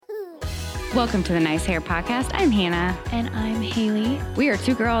Welcome to the Nice Hair Podcast. I'm Hannah. And I'm Haley. We are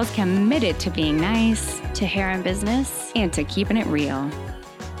two girls committed to being nice, to hair and business, and to keeping it real.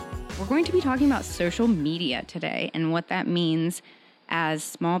 We're going to be talking about social media today and what that means as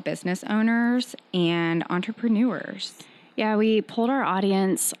small business owners and entrepreneurs. Yeah, we polled our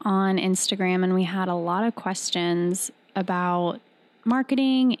audience on Instagram and we had a lot of questions about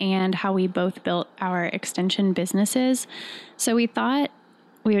marketing and how we both built our extension businesses. So we thought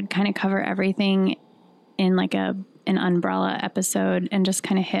we would kind of cover everything in like an umbrella episode and just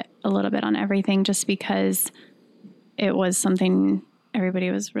kind of hit a little bit on everything just because it was something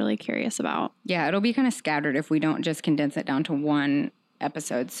everybody was really curious about. Yeah, it'll be kind of scattered if we don't just condense it down to one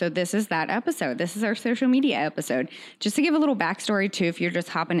episode. So this is that episode. This is our social media episode. Just to give a little backstory too, if you're just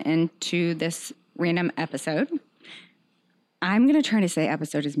hopping into this random episode, I'm going to try to say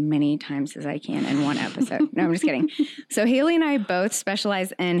episode as many times as I can in one episode. No, I'm just kidding. So Haley and I both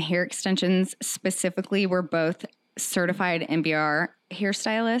specialize in hair extensions. Specifically, we're both certified NBR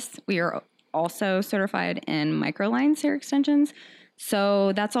hairstylists. We are also certified in microlines hair extensions.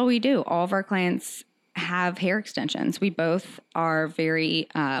 So that's all we do. All of our clients have hair extensions. We both are very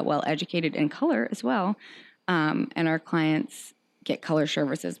well educated in color as well. And our clients get color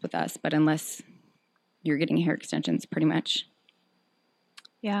services with us. But unless you're getting hair extensions, pretty much.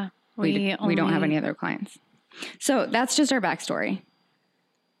 Yeah. We don't have any other clients. So that's just our backstory.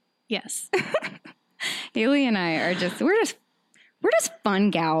 Yes. Haley and I are we're just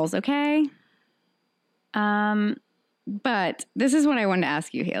fun gals, okay? But this is what I wanted to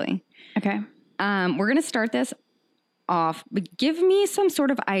ask you, Haley. Okay. We're going to start this off, but give me some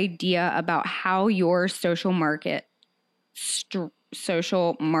sort of idea about how your social marketing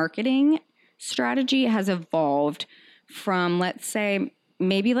strategy has evolved from, let's say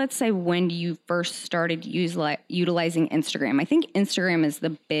when you first started utilizing Instagram. I think Instagram is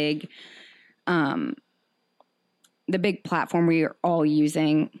the big platform we are all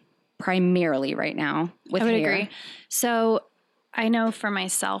using primarily right now with hair. I would agree. So I know for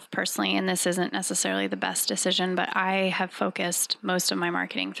myself personally, and this isn't necessarily the best decision, but I have focused most of my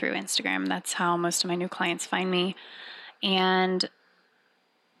marketing through Instagram. That's how most of my new clients find me. And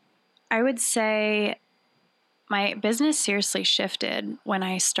I would say my business seriously shifted when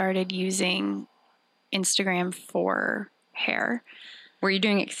I started using Instagram for hair. Were you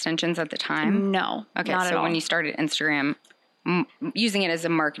doing extensions at the time? No. Okay, not at so all. when you started Instagram, using it as a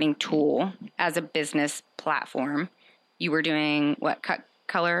marketing tool, as a business platform, you were doing what, cut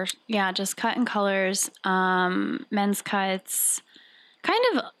colors? Yeah, just cut and colors, men's cuts, kind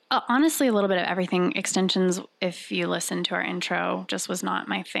of honestly a little bit of everything. Extensions, if you listen to our intro, just was not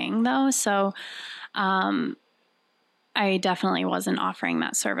my thing though. So I definitely wasn't offering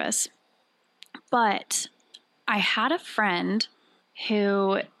that service. But I had a friend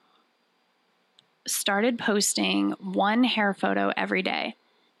who started posting one hair photo every day.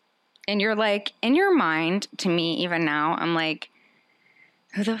 And you're like, in your mind, to me, even now, I'm like,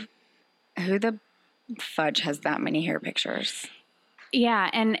 who the fudge has that many hair pictures? Yeah,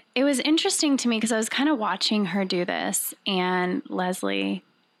 and it was interesting to me because I was kind of watching her do this. And Leslie,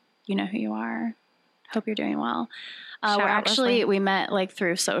 you know who you are. Hope you're doing well. We met like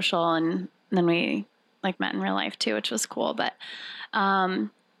through social, and then we like met in real life too, which was cool. But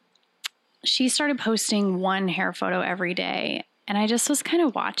she started posting one hair photo every day. And I just was kind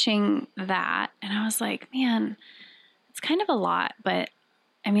of watching that, and I was like, man, it's kind of a lot, but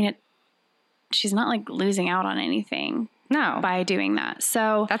I mean, she's not like losing out on anything by doing that.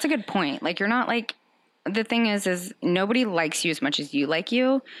 So that's a good point. Like, you're not like, the thing is nobody likes you as much as you like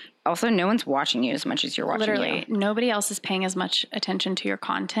you. Also, no one's watching you as much as you're watching Literally, nobody else is paying as much attention to your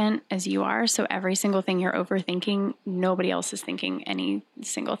content as you are. So every single thing you're overthinking, nobody else is thinking any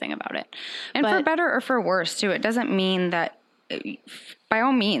single thing about it. And for better or for worse too, it doesn't mean that, by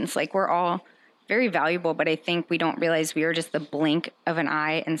all means, like, we're all very valuable, but I think we don't realize we are just the blink of an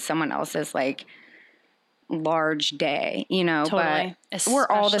eye in someone else's like large day, you know. Totally. But we're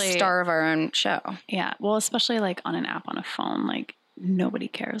all the star of our own show. Yeah. Well, especially like on an app on a phone, like nobody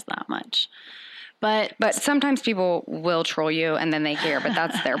cares that much. But sometimes people will troll you and then they care, but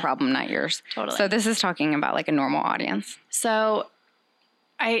that's their problem, not yours. Totally. So this is talking about like a normal audience. So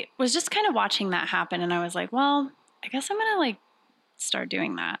I was just kind of watching that happen, and I was like, well, I guess I'm going to like start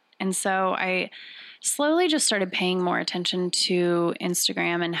doing that. And so I slowly just started paying more attention to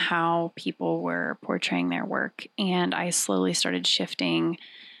Instagram and how people were portraying their work. And I slowly started shifting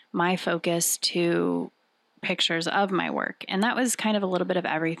my focus to pictures of my work. And that was kind of a little bit of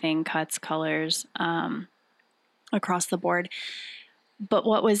everything, cuts, colors, across the board. But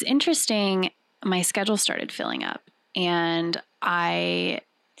what was interesting, my schedule started filling up, and I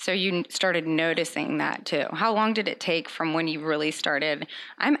So you started noticing that too. How long did it take from when you really started?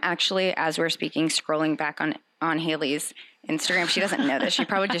 I'm actually, as we're speaking, scrolling back on Haley's Instagram. She doesn't know this. She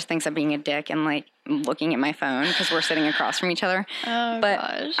probably just thinks I'm being a dick and like looking at my phone because we're sitting across from each other. Oh, but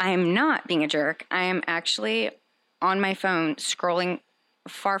gosh. I am not being a jerk. I am actually on my phone scrolling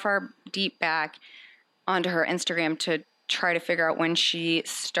far, far deep back onto her Instagram to try to figure out when she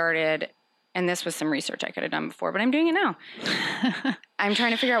started. And this was some research I could have done before, but I'm doing it now. I'm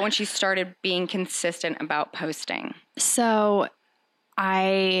trying to figure out when she started being consistent about posting. So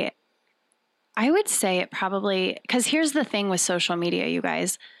I would say it probably, because here's the thing with social media, you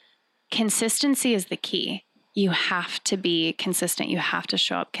guys. Consistency is the key. You have to be consistent. You have to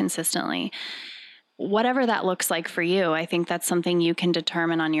show up consistently. Whatever that looks like for you, I think that's something you can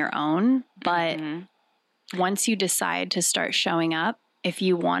determine on your own. But once you decide to start showing up, if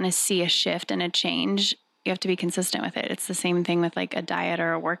you want to see a shift and a change, you have to be consistent with it. It's the same thing with like a diet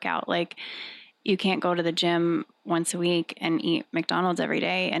or a workout. Like you can't go to the gym once a week and eat McDonald's every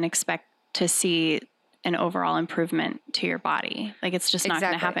day and expect to see an overall improvement to your body. Like it's just not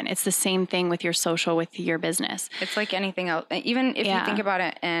going to happen. It's the same thing with your social, with your business. It's like anything else. Even if you think about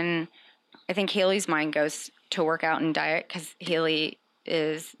it, and I think Haley's mind goes to workout and diet because Haley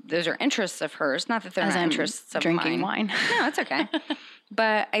those are interests of hers. Not that they're not interests of drinking mine. wine. No, it's okay.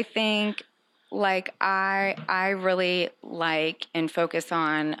 But I think like I really like and focus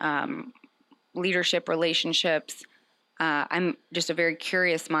on leadership, relationships. I'm just a very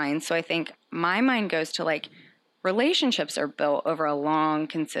curious mind. So I think my mind goes to like relationships are built over a long,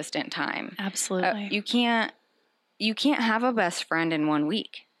 consistent time. Absolutely. You can't have a best friend in 1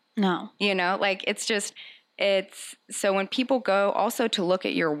 week. No. You know, like so when people go also to look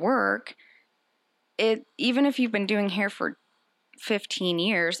at your work, even if you've been doing hair for 15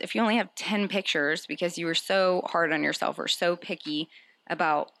 years, if you only have 10 pictures because you were so hard on yourself or so picky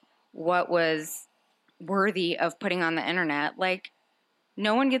about what was worthy of putting on the internet, like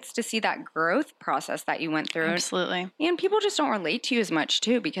no one gets to see that growth process that you went through. Absolutely. And people just don't relate to you as much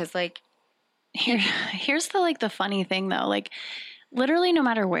too, because like here's the funny thing though, like literally no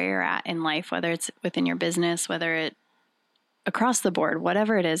matter where you're at in life, whether it's within your business, whether it across the board,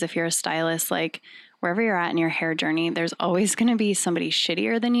 whatever it is, if you're a stylist, like wherever you're at in your hair journey, there's always going to be somebody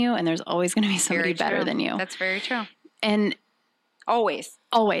shittier than you and there's always going to be somebody better than you. That's very true. And always,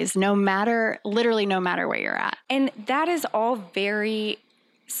 literally no matter where you're at. And that is all very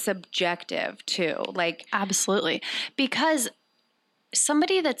subjective too. Like absolutely. Because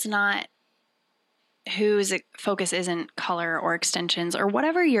somebody that's not, whose focus isn't color or extensions or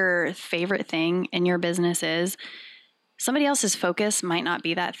whatever your favorite thing in your business is, somebody else's focus might not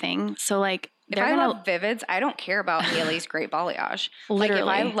be that thing. So like, if I love Vivids, I don't care about Haley's great balayage. Literally.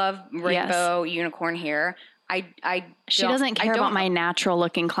 Like if I love rainbow unicorn hair, she doesn't care about my natural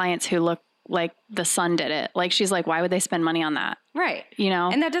looking clients who look like the sun did it. Like she's like, why would they spend money on that? Right. You know?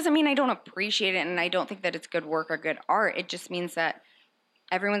 And that doesn't mean I don't appreciate it and I don't think that it's good work or good art. It just means that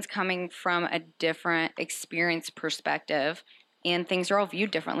everyone's coming from a different experience perspective and things are all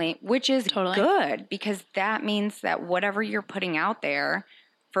viewed differently, which is good because that means that whatever you're putting out there,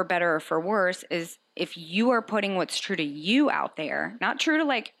 for better or for worse, is if you are putting what's true to you out there, not true to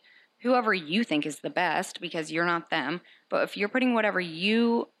like whoever you think is the best because you're not them, but if you're putting what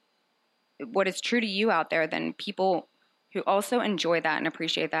is true to you out there, then people who also enjoy that and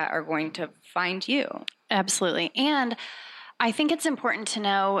appreciate that are going to find you. Absolutely. And I think it's important to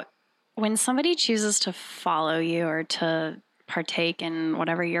know when somebody chooses to follow you or to partake in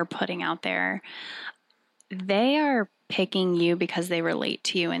whatever you're putting out there, they are picking you because they relate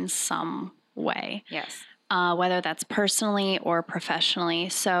to you in some way. Yes. Whether that's personally or professionally.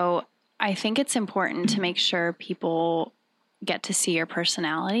 So I think it's important to make sure people get to see your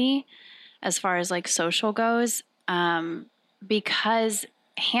personality as far as like social goes, because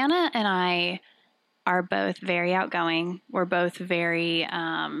Hannah and I are both very outgoing. We're both very,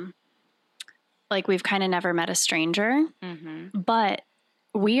 like we've kind of never met a stranger, but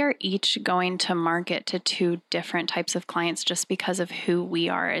we are each going to market to two different types of clients just because of who we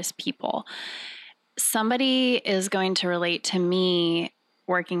are as people. Somebody is going to relate to me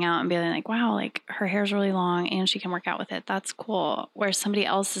working out and being like, wow, like her hair's really long and she can work out with it. That's cool. Whereas somebody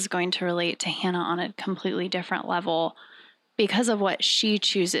else is going to relate to Hannah on a completely different level because of what she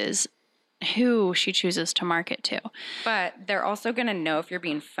chooses, who she chooses to market to. But they're also going to know if you're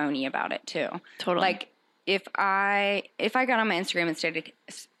being phony about it too. Totally. Like if I got on my Instagram and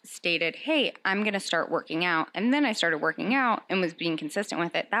stated, hey, I'm going to start working out, and then I started working out and was being consistent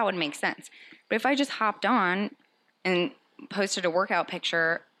with it, that would make sense. But if I just hopped on and posted a workout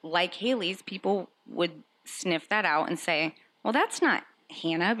picture like Haley's, people would sniff that out and say, well, that's not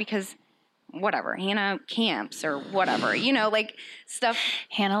Hannah because whatever, Hannah camps or whatever, you know, like stuff.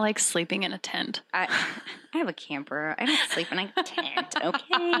 Hannah likes sleeping in a tent. I have a camper. I don't sleep in a tent,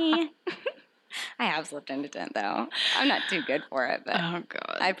 okay? I have slept in a tent, though. I'm not too good for it, but Oh,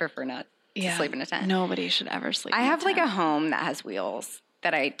 God. I prefer not to sleep in a tent. Nobody should ever sleep in a tent. I have like a home that has wheels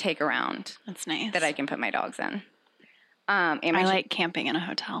that I take around. That's nice. That I can put my dogs in. I like camping in a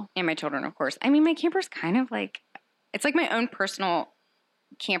hotel. And my children, of course. I mean, my camper's kind of like, it's like my own personal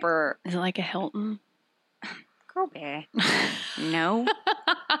camper. Is it like a Hilton? Girl, bae. No.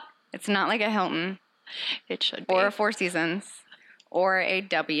 It's not like a Hilton. It should be. Or a Four Seasons. Or a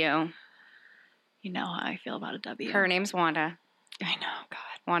W. You know how I feel about a W. Her name's Wanda. I know, God.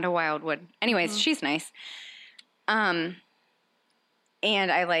 Wanda Wildwood. Anyways, she's nice. And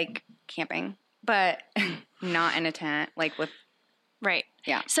I like camping, but not in a tent, like with. Right.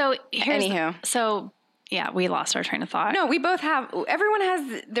 Yeah. So Anywho. Yeah, we lost our train of thought. No, we both have, everyone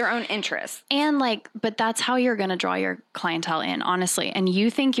has their own interests. And like, but that's how you're going to draw your clientele in, honestly. And you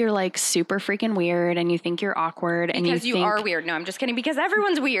think you're like super freaking weird and you think you're awkward and because you are weird. No, I'm just kidding, because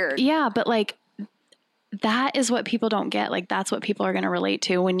everyone's weird. Yeah, but like, that is what people don't get. Like, that's what people are going to relate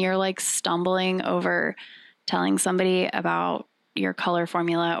to when you're like stumbling over telling somebody about your color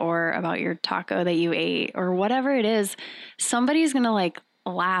formula or about your taco that you ate or whatever it is. Somebody's going to like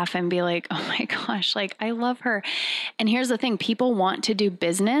laugh and be like, oh my gosh, like I love her. And here's the thing, people want to do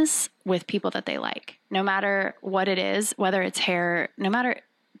business with people that they like, no matter what it is, whether it's hair, no matter,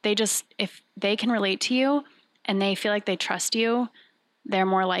 if they can relate to you and they feel like they trust you, they're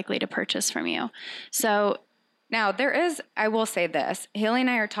more likely to purchase from you. So now I will say this, Haley and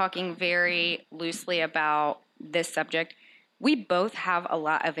I are talking very loosely about this subject. We both have a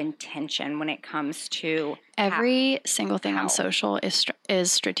lot of intention when it comes to every single thing on social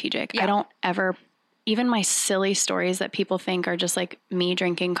is strategic. Yeah. I don't ever, even my silly stories that people think are just like me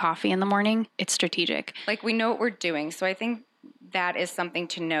drinking coffee in the morning, it's strategic. Like we know what we're doing. So I think that is something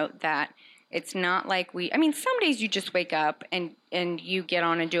to note, that it's not like some days you just wake up and you get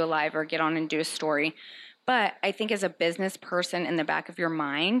on and do a live or get on and do a story. But I think as a business person, in the back of your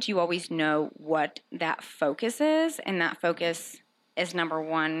mind, you always know what that focus is. And that focus is, number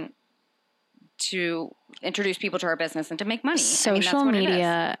one, to introduce people to our business and to make money. Social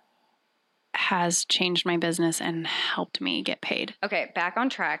media has changed my business and helped me get paid. Okay, back on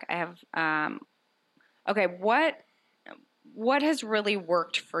track. I have, what has really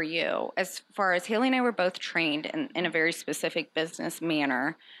worked for you? As far as Haley and I were both trained in a very specific business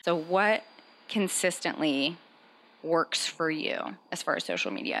manner. So what consistently works for you as far as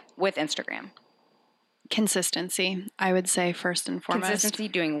social media with Instagram? Consistency, I would say, first and foremost. Consistency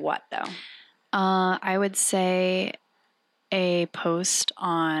doing what, though? I would say a post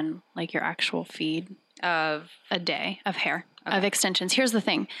on like your actual feed of a day of hair, of extensions. Here's the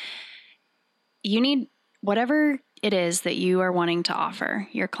thing. You need whatever it is that you are wanting to offer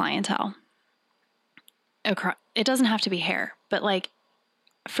your clientele. It doesn't have to be hair, but like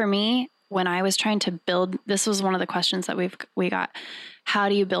for me, when I was trying to build, this was one of the questions that we got. How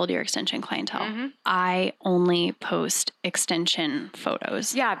do you build your extension clientele? Mm-hmm. I only post extension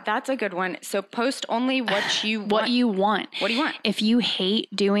photos. Yeah, that's a good one. So post only what you want. What you want. What do you want? If you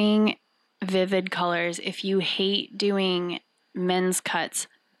hate doing vivid colors, if you hate doing men's cuts,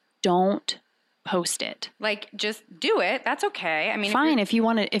 don't post it. Like, just do it. That's okay. I mean, fine. If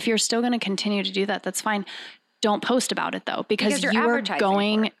you're still going to continue to do that, that's fine. Don't post about it though, because you are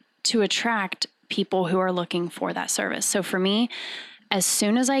going to attract people who are looking for that service. So for me, as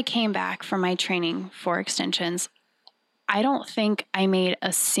soon as I came back from my training for extensions, I don't think I made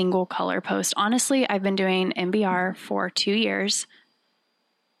a single color post. Honestly, I've been doing MBR for 2 years.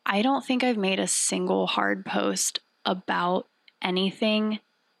 I don't think I've made a single hard post about anything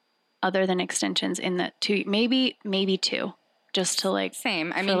other than extensions in the maybe two, just to like,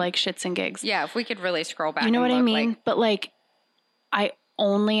 same. I for mean, like shits and gigs. Yeah. If we could really scroll back, you know what I mean? But like, I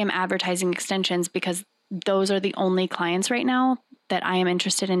only am advertising extensions because those are the only clients right now that I am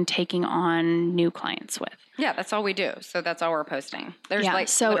interested in taking on new clients with. Yeah, that's all we do. So that's all we're posting. There's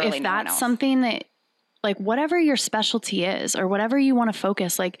so if that's something that, like, whatever your specialty is or whatever you want to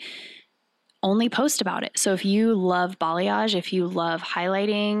focus, like, only post about it. So if you love balayage, if you love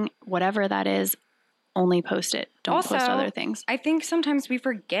highlighting, whatever that is, only post it. Don't post other things. I think sometimes we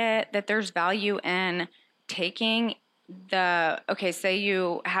forget that there's value in taking say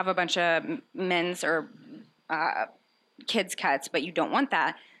you have a bunch of men's or kids cuts, but you don't want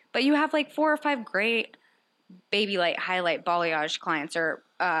that. But you have like 4 or 5 great baby light, highlight, balayage clients or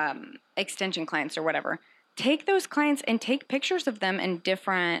extension clients or whatever. Take those clients and take pictures of them in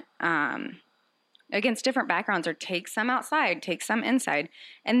different against different backgrounds, or take some outside, take some inside,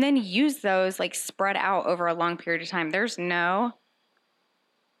 and then use those like spread out over a long period of time. There's no,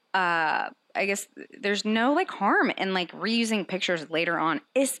 I guess there's no like harm in like reusing pictures later on,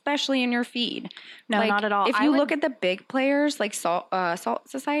 especially in your feed. No, like, not at all. If you look at the big players like Salt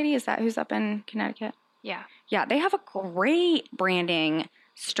Society, is that who's up in Connecticut? Yeah. Yeah, they have a great branding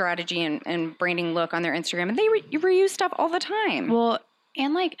strategy and branding look on their Instagram, and they reuse stuff all the time. Well,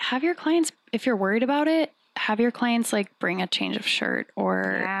 and like have your clients, if you're worried about it, have your clients like bring a change of shirt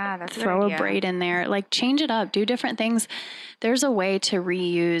or throw a braid in there. Like change it up, do different things. There's a way to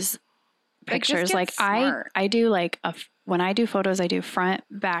reuse pictures. Like I do like when I do photos, I do front,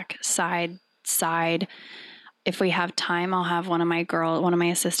 back, side. If we have time, I'll have one of my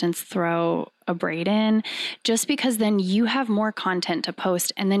assistants throw a braid in, just because then you have more content to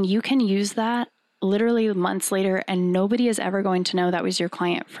post, and then you can use that literally months later, and nobody is ever going to know that was your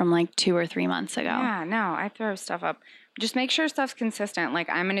client from like 2 or 3 months ago. Yeah, no, I throw stuff up. Just make sure stuff's consistent. Like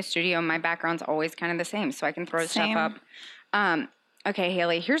I'm in a studio, my background's always kind of the same, so I can throw stuff up. Okay,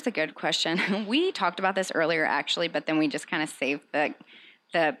 Haley, here's a good question. We talked about this earlier, actually, but then we just kind of saved the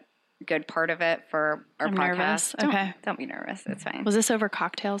good part of it for our podcast. Nervous. Don't be nervous. It's fine. Was this over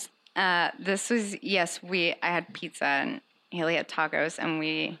cocktails? This was, yes, I had pizza and Haley had tacos, and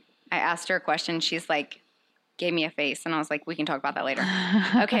I asked her a question. She's like, gave me a face, and I was like, we can talk about that later.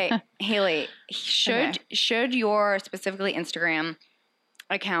 Okay, Haley, should your specifically Instagram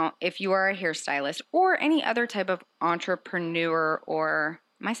account, if you are a hairstylist or any other type of entrepreneur, or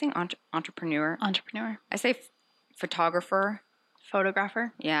am I saying entrepreneur? Entrepreneur. I say photographer.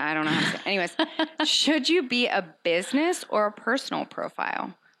 Photographer. Yeah, I don't know how to say it. Anyways, should you be a business or a personal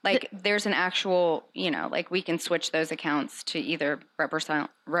profile? Like there's an actual, like we can switch those accounts to either represent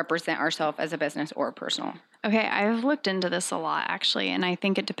ourselves as a business or personal. Okay, I've looked into this a lot actually, and I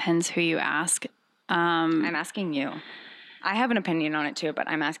think it depends who you ask. I'm asking you. I have an opinion on it too, but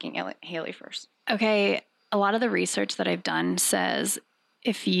I'm asking Haley first. Okay, a lot of the research that I've done says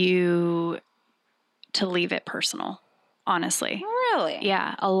to leave it personal, honestly. Really?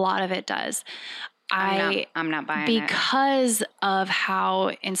 Yeah, a lot of it does. I'm not buying it. Because of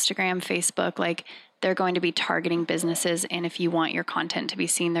how Instagram, Facebook, like they're going to be targeting businesses, and if you want your content to be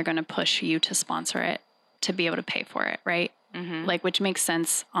seen, they're going to push you to sponsor it to be able to pay for it, right? Mm-hmm. Like, which makes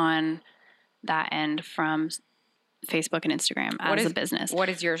sense on that end from Facebook and Instagram as a business. What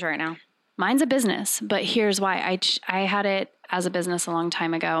is yours right now? Mine's a business, but here's why. I had it as a business a long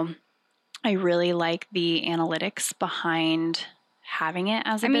time ago. I really like the analytics behind having it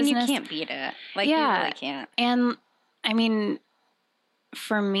as a business. You can't beat it. Like, you really can't. And I mean,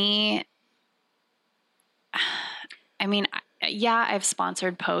 for me, I've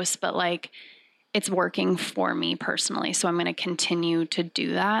sponsored posts, but like it's working for me personally. So I'm going to continue to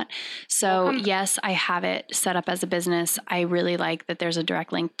do that. So yes, I have it set up as a business. I really like that there's a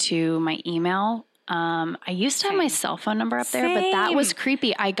direct link to my email. I used to have my cell phone number up there, but that was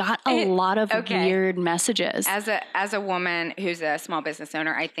creepy. I got a lot of weird messages. As a woman who's a small business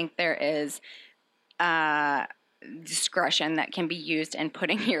owner, I think there is discretion that can be used in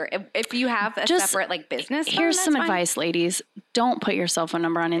putting if you have a separate like business. Here's some advice, ladies. Don't put your cell phone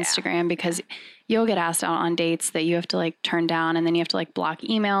number on Instagram because you'll get asked out on dates that you have to like turn down, and then you have to like block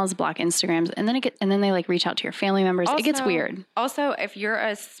emails, block Instagrams, and then they like reach out to your family members. It gets weird. Also, if you're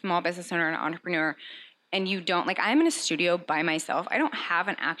a small business owner and an entrepreneur and you don't like, I'm in a studio by myself. I don't have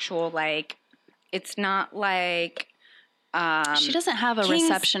an actual like, it's not like, she doesn't have a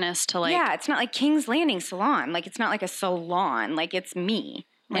receptionist to like. Yeah, it's not like King's Landing Salon. Like, it's not like a salon. Like, it's me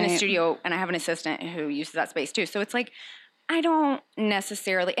in a studio, and I have an assistant who uses that space too. So it's like, I don't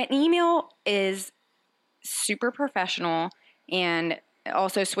necessarily. An email is super professional, and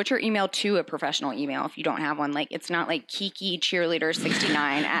also switch your email to a professional email if you don't have one. Like, it's not like Kiki Cheerleader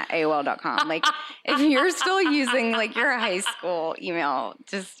 69 at AOL.com. Like, if you're still using like your high school email,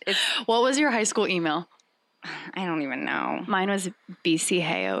 What was your high school email? I don't even know. Mine was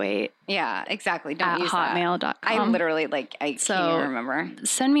bchay08. Yeah, exactly. Don't use hotmail.com. I literally can't even remember.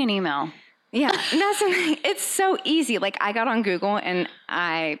 Send me an email. Yeah, it's so easy. Like, I got on Google and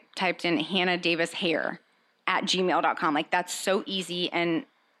I typed in Hannah Davis Hair at gmail.com. Like, that's so easy and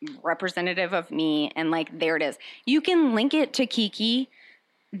representative of me. And like, there it is. You can link it to Kiki,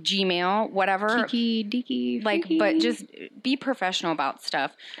 Gmail, whatever. Kiki, Diki, like, but just be professional about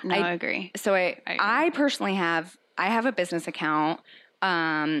stuff. No, I agree. So I personally have a business account.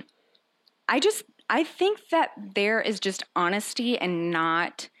 I think that there is just honesty and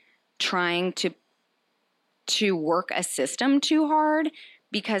not trying to work a system too hard,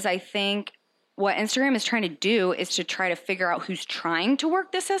 because I think what Instagram is trying to do is to try to figure out who's trying to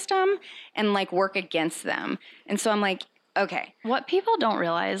work the system and like work against them. And so I'm like, okay. What people don't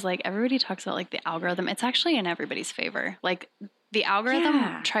realize, like everybody talks about like the algorithm, it's actually in everybody's favor. Like the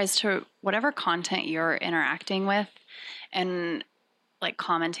algorithm tries to, whatever content you're interacting with and like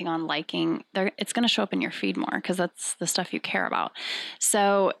commenting on, liking, it's going to show up in your feed more because that's the stuff you care about.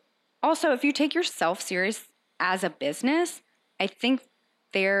 So also, if you take yourself serious as a business, I think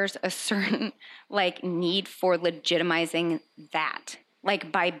there's a certain like need for legitimizing that,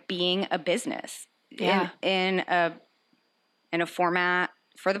 like by being a business in a format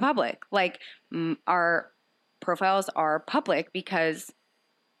for the public. Like our profiles are public because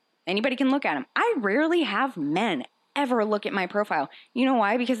anybody can look at them. I rarely have men ever look at my profile. You know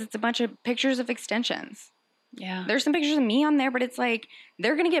why? Because it's a bunch of pictures of extensions. Yeah. There's some pictures of me on there, but it's like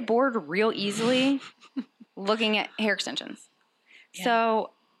they're going to get bored real easily looking at hair extensions. Yeah. So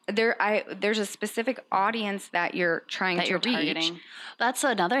there's a specific audience that you're trying to reach. Targeting. That's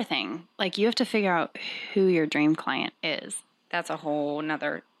another thing. Like you have to figure out who your dream client is. That's a whole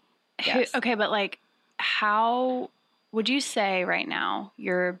nother. Yes. Okay, but like how would you say right now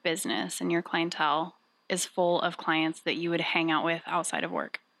your business and your clientele is full of clients that you would hang out with outside of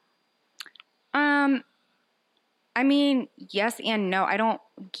work? I mean, yes and no. I don't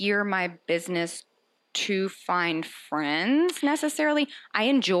gear my business to find friends necessarily. I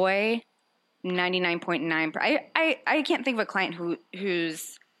enjoy 99.9%. I can't think of a client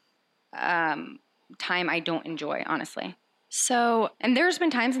whose time I don't enjoy, honestly. So, and there's been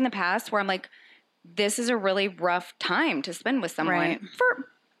times in the past where I'm like, this is a really rough time to spend with someone for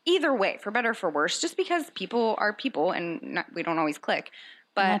either way, for better or for worse, just because people are people and we don't always click.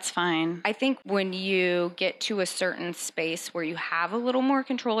 But that's fine. I think when you get to a certain space where you have a little more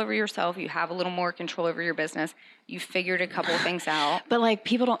control over yourself, you have a little more control over your business, you figured a couple of things out. But like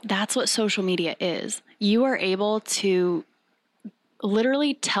people don't, that's what social media is. You are able to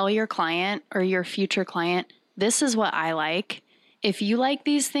literally tell your client or your future client, this is what I like. If you like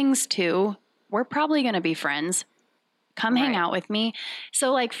these things too, we're probably going to be friends. Come hang out with me.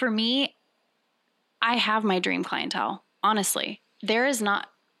 So like for me, I have my dream clientele, honestly. There is not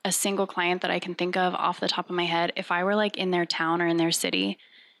a single client that I can think of off the top of my head. If I were like in their town or in their city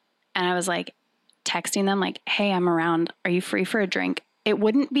and I was like texting them like, hey, I'm around. Are you free for a drink? It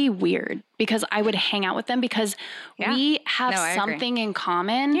wouldn't be weird because I would hang out with them because we have something in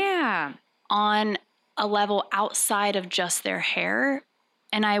common on a level outside of just their hair.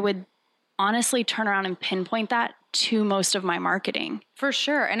 And I would honestly turn around and pinpoint that to most of my marketing. For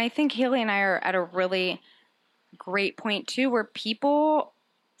sure. And I think Haley and I are at a really great point too, where people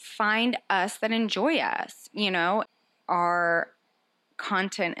find us that enjoy us. You know, our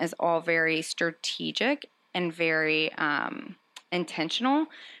content is all very strategic and very intentional.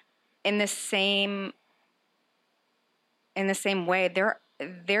 In the same way,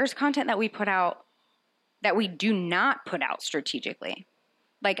 there's content that we put out that we do not put out strategically.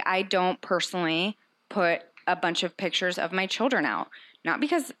 Like I don't personally put a bunch of pictures of my children out, not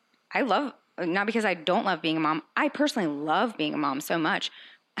because I don't love being a mom. I personally love being a mom so much.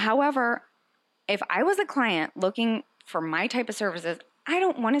 However, if I was a client looking for my type of services, I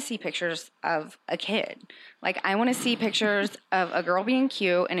don't want to see pictures of a kid. Like I want to see pictures of a girl being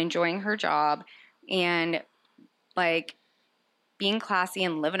cute and enjoying her job and like being classy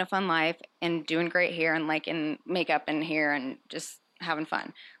and living a fun life and doing great hair and like in makeup and hair and just having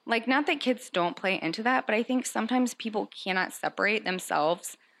fun. Like not that kids don't play into that, but I think sometimes people cannot separate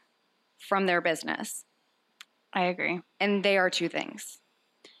themselves from their business. I agree. And they are two things.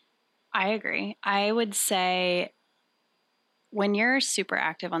 I agree. I would say when you're super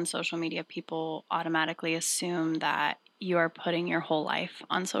active on social media, people automatically assume that you are putting your whole life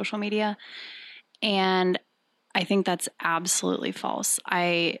on social media. And I think that's absolutely false.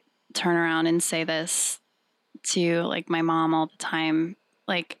 I turn around and say this to like my mom all the time.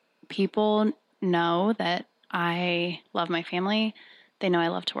 Like people know that I love my family. They know I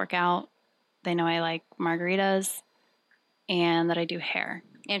love to work out. They know I like margaritas and that I do hair.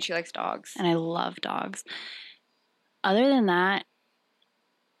 And she likes dogs. And I love dogs. Other than that,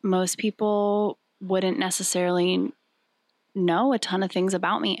 most people wouldn't necessarily know a ton of things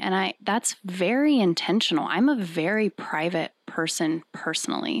about me. And that's very intentional. I'm a very private person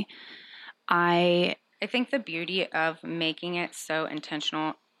personally. I think the beauty of making it so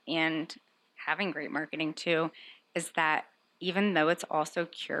intentional and having great marketing too is that even though it's also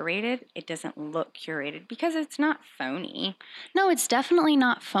curated, it doesn't look curated because it's not phony. No, it's definitely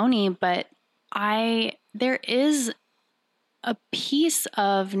not phony, but there is a piece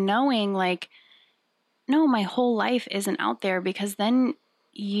of knowing like, no, my whole life isn't out there because then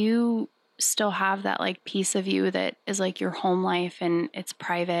you still have that like piece of you that is like your home life and it's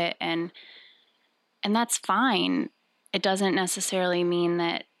private and that's fine. It doesn't necessarily mean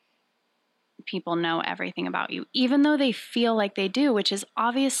that people know everything about you, even though they feel like they do, which is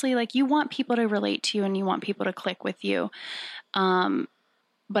obviously like you want people to relate to you and you want people to click with you.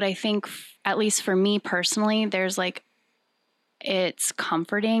 But I think at least for me personally, there's like, it's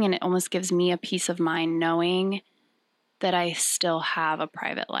comforting and it almost gives me a peace of mind knowing that I still have a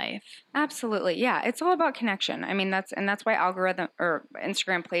private life. Absolutely. Yeah. It's all about connection. I mean, that's why algorithm or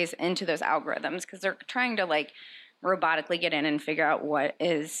Instagram plays into those algorithms, because they're trying to like robotically get in and figure out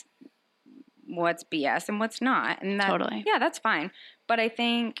what's BS and what's not. And that, Totally. Yeah, that's fine. But I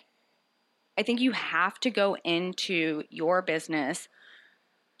think you have to go into your business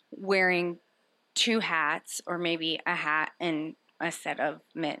wearing two hats, or maybe a hat and a set of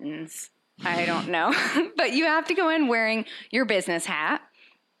mittens. I don't know. But you have to go in wearing your business hat,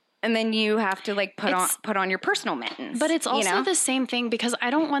 and then you have to like put on your personal mittens. But it's also the same thing, because I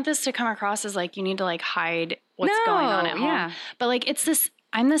don't want this to come across as like you need to like hide what's going on at home. Yeah. But like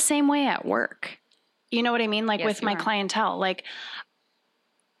I'm the same way at work. You know what I mean? Like with my clientele, like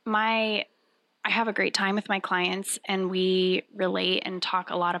I have a great time with my clients and we relate and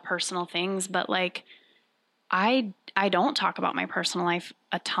talk a lot of personal things, but like I don't talk about my personal life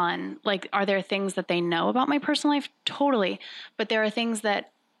a ton. Like, are there things that they know about my personal life? Totally. But there are things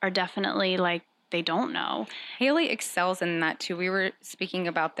that are definitely like they don't know. Haley excels in that too. We were speaking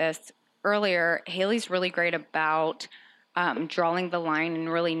about this earlier. Haley's really great about drawing the line and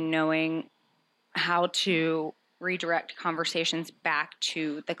really knowing how to redirect conversations back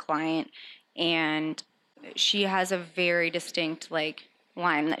to the client. And she has a very distinct like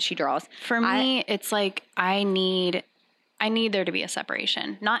line that she draws. For me, it's like I need there to be a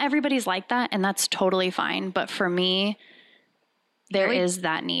separation. Not everybody's like that, and that's totally fine. But for me, there is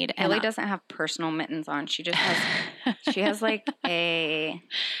that need. Haley doesn't have personal mittens on. She just has she has like a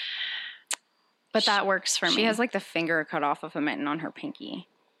But that works for me. She has like the finger cut off of a mitten on her pinky.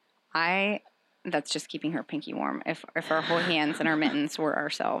 That's just keeping her pinky warm. If our whole hands and our mittens were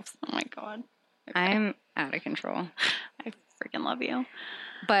ourselves. Oh my God. Okay. I'm out of control. I freaking love you.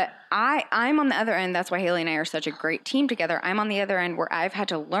 But I'm on the other end. That's why Haley and I are such a great team together. I'm on the other end where I've had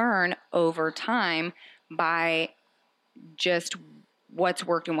to learn over time by just what's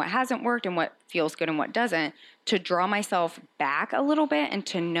worked and what hasn't worked and what feels good and what doesn't, to draw myself back a little bit and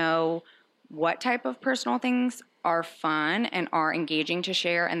to know what type of personal things are fun and are engaging to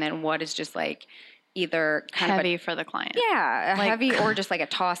share, and then what is just like either kind heavy for the client. Yeah, like, heavy or just like a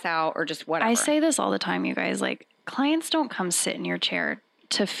toss out or just whatever. I say this all the time, you guys. Like, clients don't come sit in your chair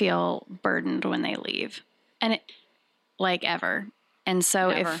to feel burdened when they leave, and like ever. And so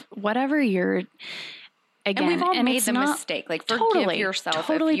if whatever you're, again, and we've all made the mistake. Like, forgive yourself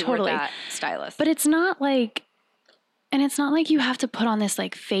if you were that stylist. But it's not like, and it's not like you have to put on this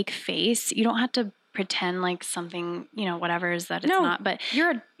like fake face. You don't have to pretend like something, whatever is that it's not. But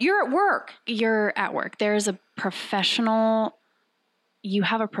you're at work. You're at work. There's a professional. You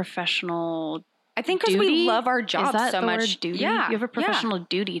have a professional. I think because we love our job so much. Word duty? Yeah, you have a professional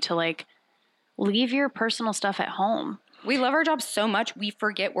duty to like leave your personal stuff at home. We love our job so much we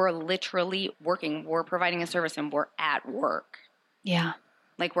forget we're literally working. We're providing a service and we're at work. Yeah,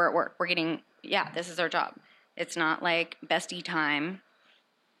 like we're at work. We're getting. Yeah, this is our job. It's not like bestie time.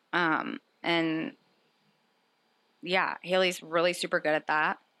 And yeah, Haley's really super good at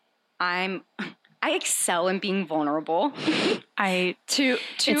that. I excel in being vulnerable.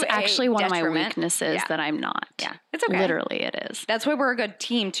 It's actually one of my weaknesses that I'm not. Yeah, it's okay. Literally, it is. That's why we're a good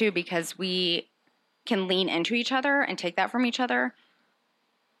team too, because we can lean into each other and take that from each other,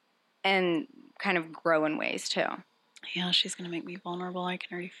 and kind of grow in ways too. Yeah, she's gonna make me vulnerable. I can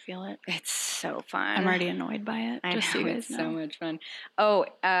already feel it. It's so fun. I'm already annoyed by it. I know, it's so much fun. Oh,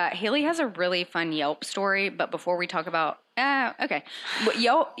 Haley has a really fun Yelp story. But before we talk about, okay,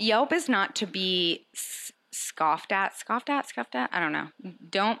 Yelp is not to be scoffed at. I don't know.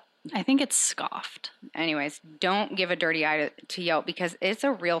 I think it's scoffed. Anyways, don't give a dirty eye to Yelp, because it's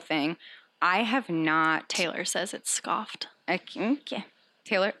a real thing. I have not. Taylor says it's scoffed. Okay.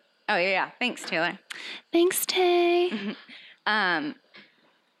 Taylor. Oh, yeah. Thanks, Taylor. Thanks, Tay.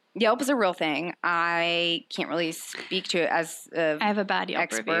 Yelp is a real thing. I can't really speak to it as I have a bad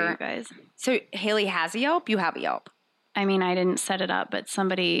Yelp review, you guys. So Haley has a Yelp? You have a Yelp? I mean, I didn't set it up, but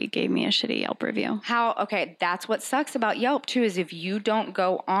somebody gave me a shitty Yelp review. Okay, that's what sucks about Yelp, too, is if you don't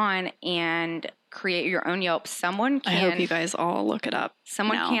go on and create your own Yelp, someone can... I hope you guys all look it up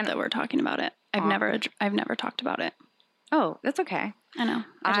that we're talking about it. I've never talked about it. Oh, that's okay. I know.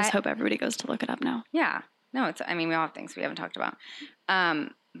 I just hope everybody goes to look it up now. Yeah. No, we all have things we haven't talked about.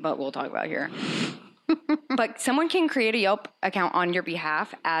 but we'll talk about here. But someone can create a Yelp account on your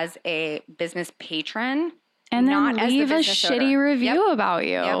behalf as a business patron. And then not as the leave a business shitty owner. review about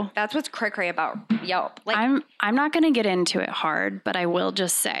you. Yep. That's what's cray-cray about Yelp. Like, I'm not going to get into it hard, but I will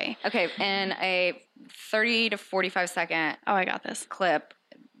just say. Okay, in a 30 to 45 second I got this clip,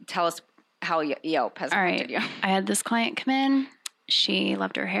 tell us how Yelp has affected you. I had this client come in. She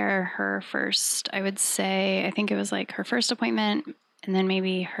loved her hair. Her first, I would say, I think it was like her first appointment and then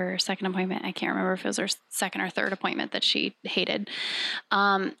maybe her second appointment. I can't remember if it was her second or third appointment that she hated.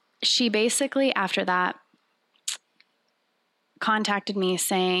 She basically, after that, contacted me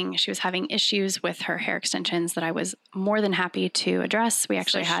saying she was having issues with her hair extensions that I was more than happy to address. We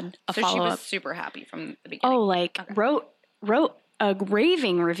actually had a follow-up. So she was super happy from the beginning. Oh, like wrote a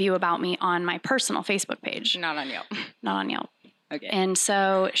raving review about me on my personal Facebook page. Not on Yelp. Not on Yelp. Okay. And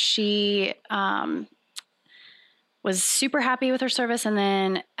so she was super happy with her service and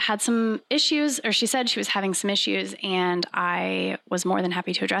then had some issues, or she said she was having some issues, and I was more than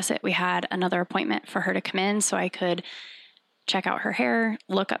happy to address it. We had another appointment for her to come in so I could check out her hair,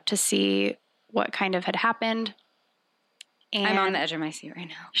 look up to see what kind of had happened. And I'm on the edge of my seat right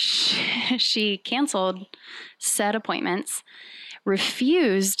now. She canceled said appointments,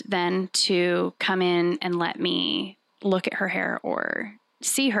 refused then to come in and let me look at her hair or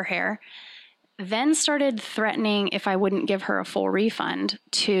see her hair, then started threatening if I wouldn't give her a full refund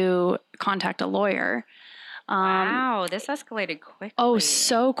to contact a lawyer. Wow, this escalated quickly. Oh,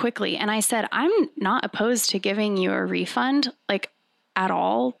 so quickly. And I said, I'm not opposed to giving you a refund, like at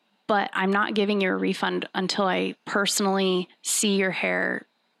all, but I'm not giving you a refund until I personally see your hair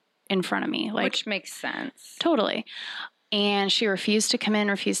in front of me. Like, which makes sense. Totally. And she refused to come in.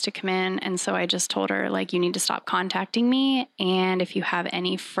 And so I just told her, like, you need to stop contacting me. And if you have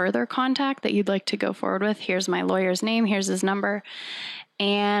any further contact that you'd like to go forward with, here's my lawyer's name. Here's his number.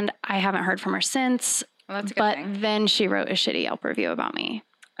 And I haven't heard from her since. Well, that's a good thing. But then she wrote a shitty Yelp review about me.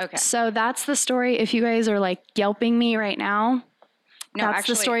 Okay. So that's the story. If you guys are like Yelping me right now, that's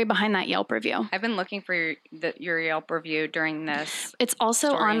the story behind that Yelp review. I've been looking for your Yelp review during this. It's also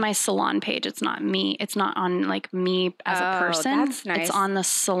story. on my salon page. It's not me. It's not on like me as a person. That's nice. It's on the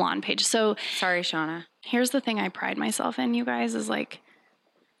salon page. So sorry, Shauna. Here's the thing I pride myself in, you guys, is like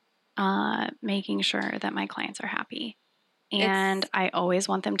making sure that my clients are happy. And I always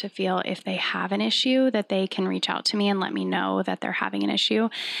want them to feel if they have an issue that they can reach out to me and let me know that they're having an issue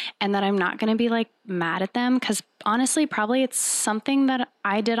and that I'm not going to be like mad at them. Because honestly, probably it's something that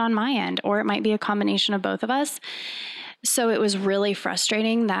I did on my end, or it might be a combination of both of us. So it was really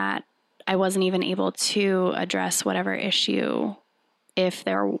frustrating that I wasn't even able to address whatever issue, if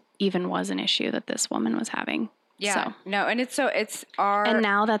there even was an issue that this woman was having. Yeah. So, no, and it's our. and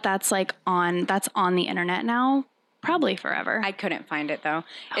now that's like that's on the internet now. Probably forever. I couldn't find it though.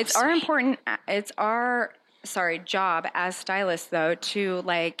 It's our job as stylists though to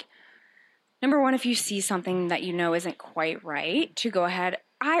like, number one, if you see something that you know isn't quite right, to go ahead.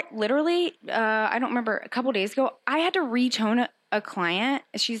 I literally, I don't remember, a couple days ago, I had to retone a client.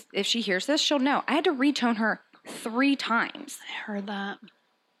 If she hears this, she'll know. I had to retone her 3 times. I heard that.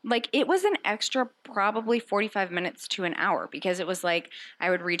 Like, it was an extra probably 45 minutes to an hour because it was like I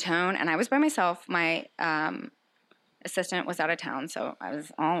would retone and I was by myself. My assistant was out of town, so I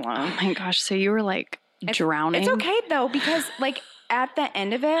was all alone. Oh my gosh, so you were like drowning? It's okay though, because like at the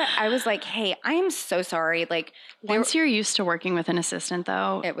end of it, I was like, hey, I am so sorry. Like once you're used to working with an assistant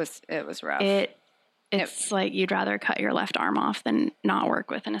though, it was rough. It's like you'd rather cut your left arm off than not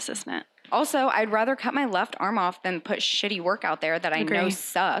work with an assistant. Also, I'd rather cut my left arm off than put shitty work out there that I know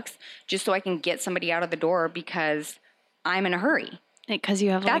sucks just so I can get somebody out of the door because I'm in a hurry. Because you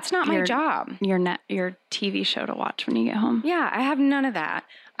have that's not my job. Your TV show to watch when you get home. Yeah, I have none of that.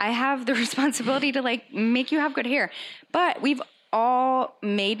 I have the responsibility to like make you have good hair. But we've all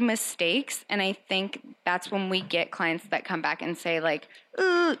made mistakes, and I think that's when we get clients that come back and say like,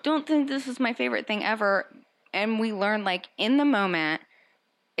 "Ooh, don't think this is my favorite thing ever." And we learn like in the moment,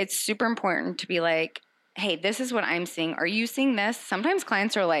 it's super important to be like, "Hey, this is what I'm seeing. Are you seeing this?" Sometimes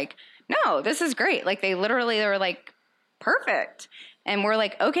clients are like, "No, this is great." Like they are like, "Perfect." And we're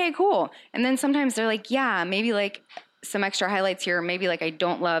like, okay, cool. And then sometimes they're like, yeah, maybe like some extra highlights here. Maybe like I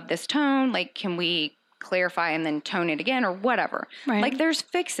don't love this tone. Like, can we clarify and then tone it again or whatever? Right. Like there's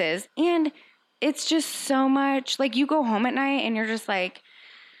fixes. And it's just so much like you go home at night and you're just like,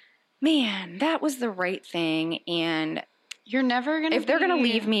 man, that was the right thing. And you're never going to if they're going to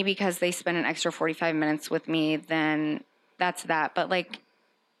leave me because they spend an extra 45 minutes with me, then that's that. But like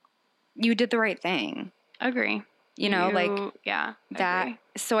you did the right thing. Agree. You know, like yeah, that. agree.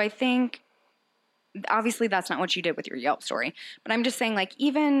 So I think obviously that's not what you did with your Yelp story, but I'm just saying, like,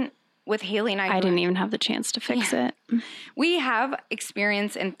 even with Haley and I didn't even have the chance to fix it. We have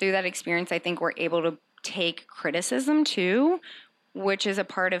experience, and through that experience, I think we're able to take criticism too, which is a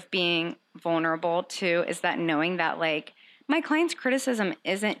part of being vulnerable too, is that knowing that, like, my client's criticism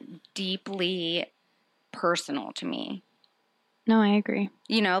isn't deeply personal to me. No, I agree.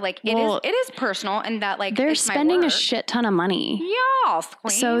 You know, like, it is personal, and that, like, they're it's my spending a work. shit ton of money. Yes,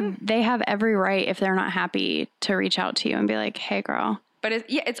 queen. So they have every right, if they're not happy, to reach out to you and be like, hey, girl. But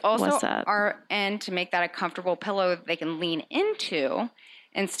it's also What's up? our end to make that a comfortable pillow that they can lean into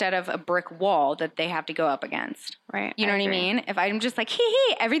instead of a brick wall that they have to go up against. Right. You know what I mean? If I'm just like,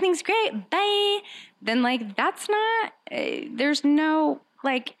 hey, everything's great, bye, then, like, that's not, there's no,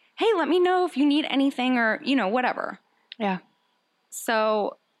 like, hey, let me know if you need anything or, you know, whatever. Yeah.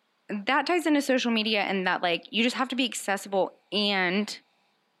 So that ties into social media, and that, like, you just have to be accessible and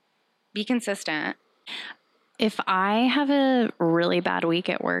be consistent. If I have a really bad week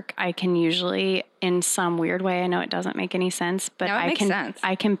at work, I can usually, in some weird way, I know it doesn't make any sense, but No, it makes sense.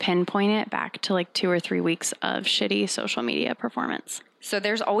 I can pinpoint it back to like 2 or 3 weeks of shitty social media performance. So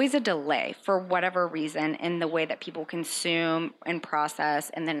there's always a delay for whatever reason in the way that people consume and process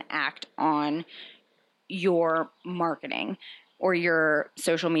and then act on your marketing or your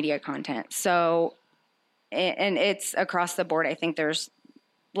social media content. So, and it's across the board. I think there's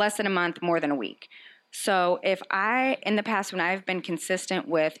less than a month, more than a week. So if in the past, when I've been consistent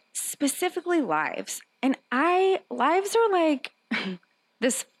with specifically lives, and lives are like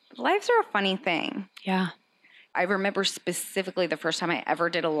lives are a funny thing. Yeah. I remember specifically the first time I ever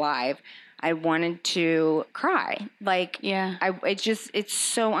did a live, I wanted to cry. Like, yeah, it's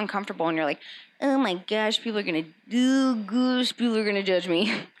so uncomfortable, and you're like, oh my gosh, people are gonna judge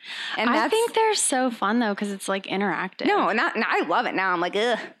me. And I think they're so fun though, because it's like interactive. No, and I love it now. I'm like,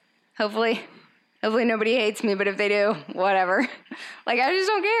 ugh. Hopefully nobody hates me, but if they do, whatever. Like, I just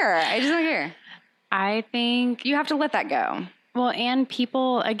don't care. I think You have to let that go. Well, and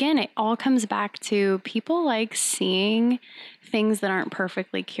people, again, it all comes back to people like seeing things that aren't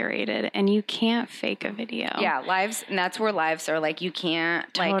perfectly curated, and you can't fake a video. Yeah, lives, and that's where lives are like, you can't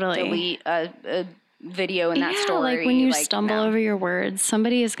like delete a video in that story. Like when you stumble over your words,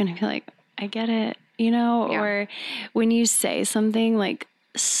 somebody is going to be like, I get it, you know? Yeah. Or when you say something like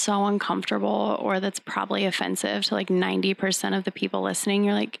so uncomfortable or that's probably offensive to like 90% of the people listening,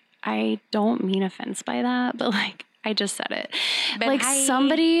 you're like, I don't mean offense by that, but like, I just said it. But like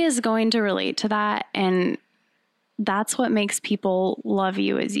somebody is going to relate to that, and that's what makes people love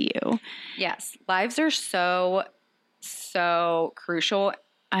you as you. Yes. Lives are so crucial.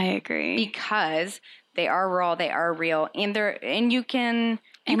 I agree. Because they are raw, they are real, and you can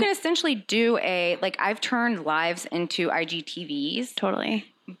essentially do I've turned lives into IGTVs. Totally.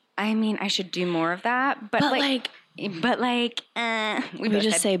 I mean, I should do more of that, but we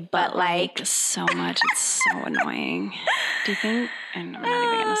just say but like so much. It's so annoying. Do you think? And I'm not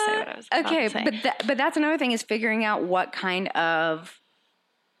even going to say what I was about to say. Okay, but that's another thing, is figuring out what kind of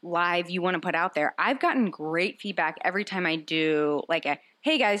live you want to put out there. I've gotten great feedback every time I do like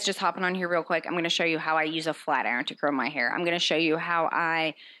hey guys, just hopping on here real quick. I'm going to show you how I use a flat iron to curl my hair. I'm going to show you how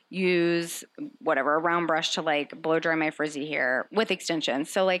I use a round brush to like blow dry my frizzy hair with extensions.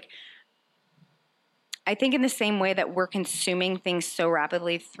 So like, I think in the same way that we're consuming things so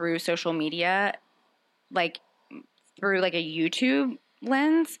rapidly through social media, like through like a YouTube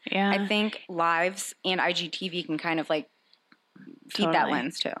lens, I think lives and IGTV can kind of like feed that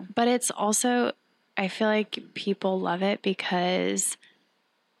lens too. But it's also, I feel like people love it because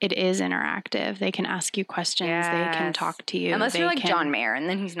it is interactive. They can ask you questions. Yes. They can talk to you. Unless you're like John Mayer, and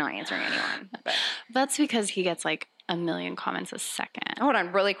then he's not answering anyone. But that's because he gets like a million comments a second. Hold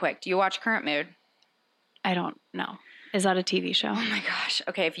on, really quick. Do you watch Current Mood? I don't know. Is that a TV show? Oh my gosh.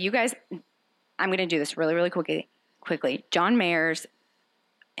 Okay, if you guys, I'm going to do this really, really quickly. John Mayer's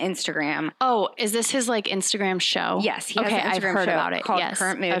Instagram. Oh, is this his like Instagram show? Yes, he has an Instagram I've heard show about it. called Yes.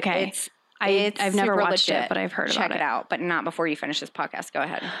 Current Mood. Okay. I've never watched it, but I've heard about it. Check it out, but not before you finish this podcast. Go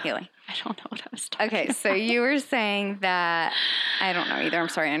ahead, Haley. I don't know what I was talking about. So you were saying that, I don't know either. I'm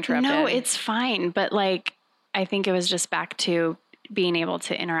sorry I interrupted. No, it's fine. But like, I think it was just back to being able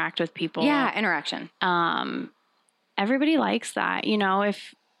to interact with people. Yeah, interaction. Everybody likes that. You know,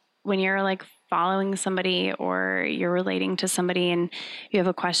 when you're like following somebody or you're relating to somebody and you have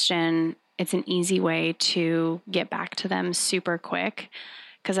a question, it's an easy way to get back to them super quick.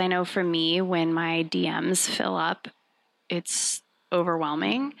 Because I know for me, when my DMs fill up, it's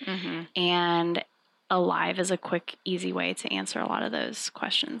overwhelming. Mm-hmm. And a live is a quick, easy way to answer a lot of those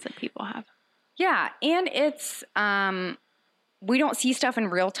questions that people have. Yeah. And it's we don't see stuff in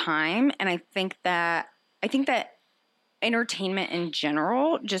real time. And I think that entertainment in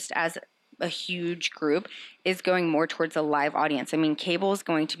general, just as a huge group, is going more towards a live audience. I mean, cable is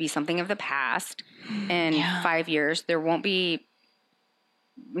going to be something of the past in 5 years. There won't be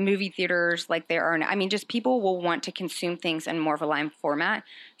movie theaters like there are now. I mean, just people will want to consume things in more of a live format.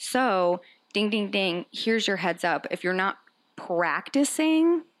 So, ding, ding, ding, here's your heads up. If you're not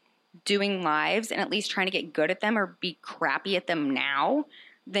practicing doing lives and at least trying to get good at them or be crappy at them now,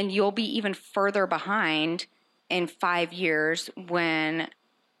 then you'll be even further behind in 5 years when,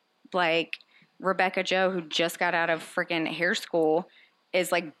 like, Rebecca Joe, who just got out of freaking hair school,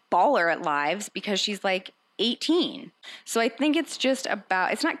 is like baller at lives because she's like 18. So I think it's just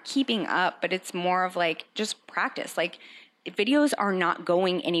about, it's not keeping up, but it's more of like just practice. Like, videos are not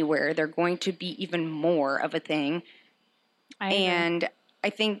going anywhere. They're going to be even more of a thing. And I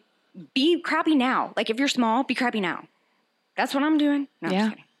think be crappy now. Like, if you're small, be crappy now. That's what I'm doing. No, I'm just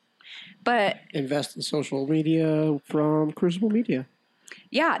kidding. But invest in social media from Crucible Media.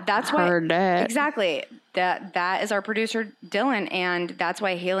 Yeah, that's why. Exactly. That is our producer Dylan, and that's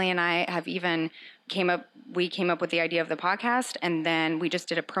why Haley and I have even came up with the idea of the podcast, and then we just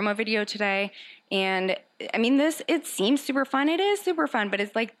did a promo video today. And I mean, it seems super fun. It is super fun, but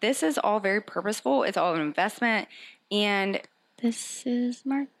it's like, this is all very purposeful. It's all an investment, and this is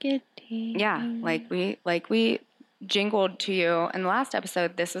marketing. Yeah, like we jingled to you in the last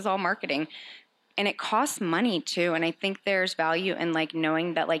episode. This is all marketing. And it costs money too. And I think there's value in like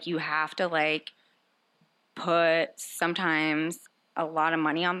knowing that like you have to like put sometimes a lot of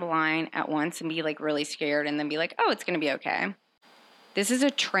money on the line at once and be like really scared and then be like, oh, it's going to be okay. This is a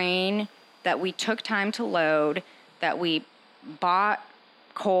train that we took time to load, that we bought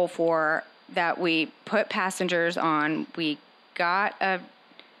coal for, that we put passengers on. We got a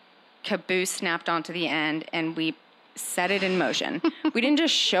caboose snapped onto the end and we set it in motion. We didn't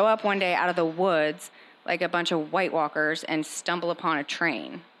just show up one day out of the woods like a bunch of White Walkers and stumble upon a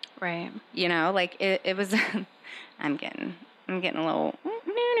train. Right. You know, like it was, I'm getting a little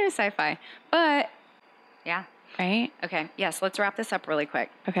new sci-fi, but yeah. Right. Okay. Yes. Let's wrap this up really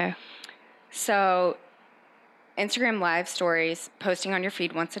quick. Okay. So Instagram live stories, posting on your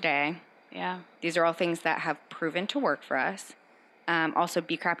feed once a day. Yeah. These are all things that have proven to work for us. Also,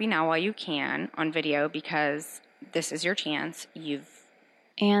 be crappy now while you can on video, because this is your chance.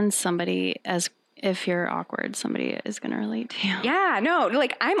 And somebody, as if you're awkward, somebody is going to relate to you. Yeah, no,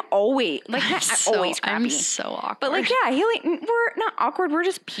 like I'm always always crappy. I'm so awkward. But like, yeah, Haley, we're not awkward. We're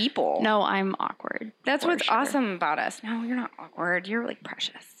just people. No, I'm awkward. That's what's awesome about us. No, you're not awkward. You're like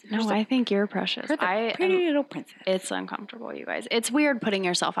precious. No, I think you're precious. You're the pretty little princess. It's uncomfortable, you guys. It's weird putting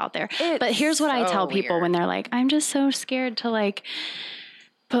yourself out there. But here's what I tell people when they're like, I'm just so scared to like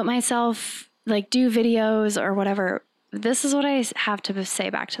put myself, like do videos or whatever. This is what I have to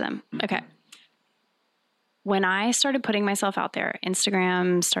say back to them. Okay. When I started putting myself out there,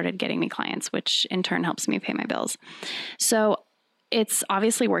 Instagram started getting me clients, which in turn helps me pay my bills. So it's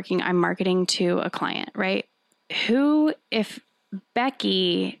obviously working. I'm marketing to a client, right? If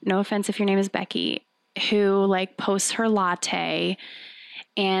Becky, no offense if your name is Becky, who like posts her latte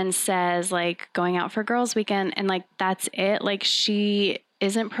and says like going out for girls weekend and like that's it, like she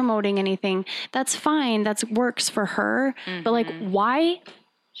isn't promoting anything, that's fine, that works for her. Mm-hmm. But like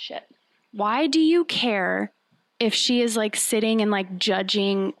why do you care if she is like sitting and like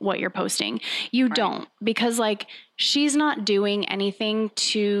judging what you're posting? You don't, because like she's not doing anything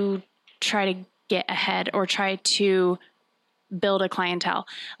to try to get ahead or try to build a clientele.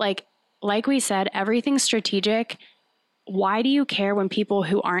 Like we said, everything's strategic. Why do you care when people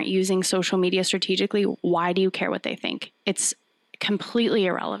who aren't using social media strategically, why do you care what they think? It's completely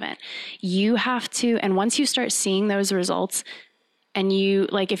irrelevant. You have to, and once you start seeing those results, and you,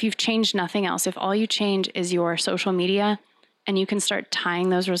 like, if you've changed nothing else, if all you change is your social media and you can start tying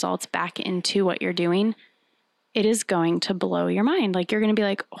those results back into what you're doing, it is going to blow your mind. Like, you're going to be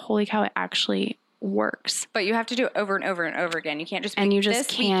like, holy cow, it actually works. But you have to do it over and over and over again. You can't just, and you just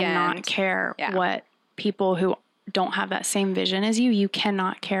cannot care what people who don't have that same vision as you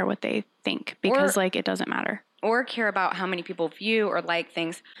cannot care what they think, because like, it doesn't matter. Or care about how many people view or like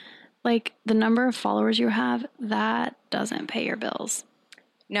things. Like the number of followers you have, that doesn't pay your bills.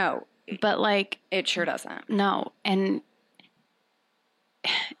 No. But like... It sure doesn't. No. And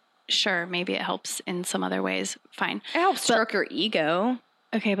sure, maybe it helps in some other ways. Fine. It helps stroke your ego.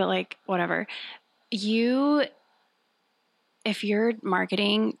 Okay, but like, whatever. If you're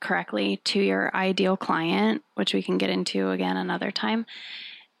marketing correctly to your ideal client, which we can get into again another time,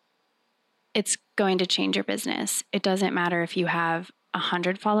 it's going to change your business. It doesn't matter if you have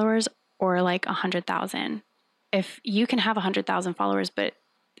 100 followers or like 100,000. if you can have 100,000 followers, but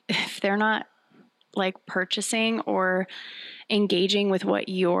if they're not like purchasing or engaging with what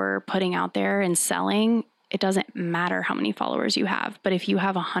you're putting out there and selling, it doesn't matter how many followers you have. But if you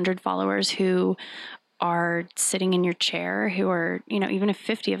have 100 followers who are sitting in your chair, who are, even if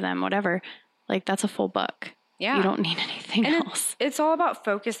 50 of them, whatever, like that's a full buck. Yeah. You don't need anything else. It's all about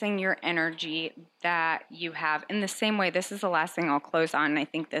focusing your energy that you have. In the same way, this is the last thing I'll close on, and I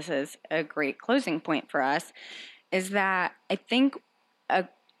think this is a great closing point for us, is that I think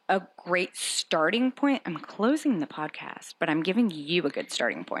a great starting point, I'm closing the podcast, but I'm giving you a good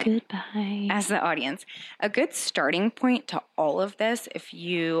starting point. Goodbye. As the audience, a good starting point to all of this, if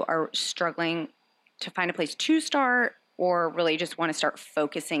you are struggling to find a place to start or really just want to start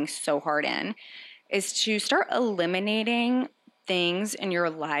focusing so hard in, is to start eliminating things in your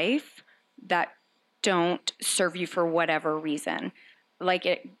life that don't serve you for whatever reason. Like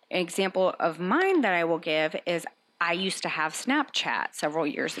an example of mine that I will give is I used to have Snapchat several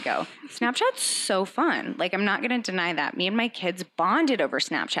years ago. Snapchat's so fun. Like, I'm not going to deny that. Me and my kids bonded over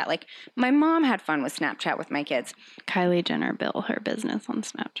Snapchat. Like, my mom had fun with Snapchat with my kids. Kylie Jenner built her business on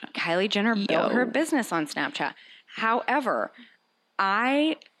Snapchat. Kylie Jenner built her business on Snapchat. However,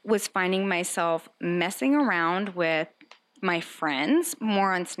 I was finding myself messing around with my friends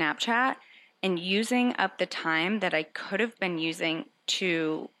more on Snapchat and using up the time that I could have been using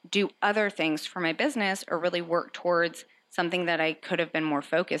to do other things for my business or really work towards something that I could have been more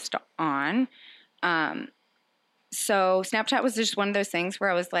focused on. So Snapchat was just one of those things where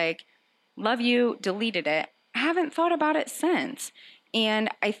I was like, love you, deleted it. I haven't thought about it since. And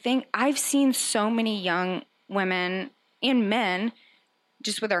I think I've seen so many young women and men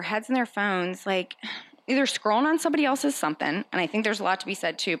just with their heads in their phones, like either scrolling on somebody else's something. And I think there's a lot to be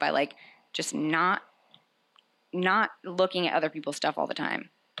said too by like just not looking at other people's stuff all the time.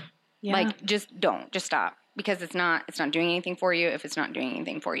 Yeah. Like just stop, because it's not doing anything for you if it's not doing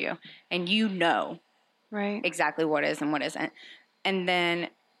anything for you. And right, exactly what is and what isn't. And then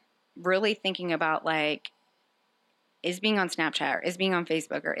really thinking about like, is being on Snapchat or is being on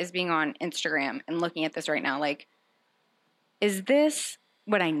Facebook or is being on Instagram and looking at this right now, like, is this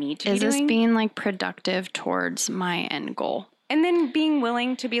what I need to be doing? Is this being like productive towards my end goal? And then being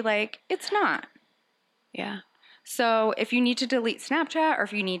willing to be like, it's not. Yeah. So if you need to delete Snapchat or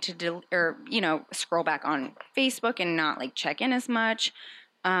if you need to scroll back on Facebook and not like check in as much,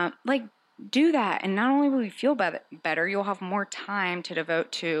 like do that. And not only will you feel better, you'll have more time to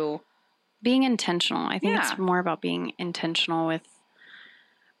devote to being intentional. I think it's more about being intentional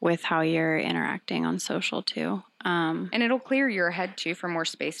with how you're interacting on social too. And it'll clear your head too for more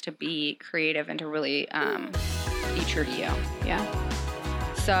space to be creative and to really be true to you. Yeah.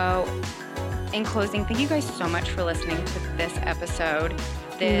 So in closing, thank you guys so much for listening to this episode.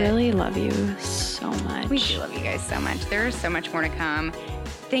 We really love you so much. We do love you guys so much. There is so much more to come.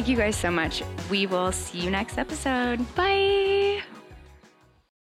 Thank you guys so much. We will see you next episode. Bye.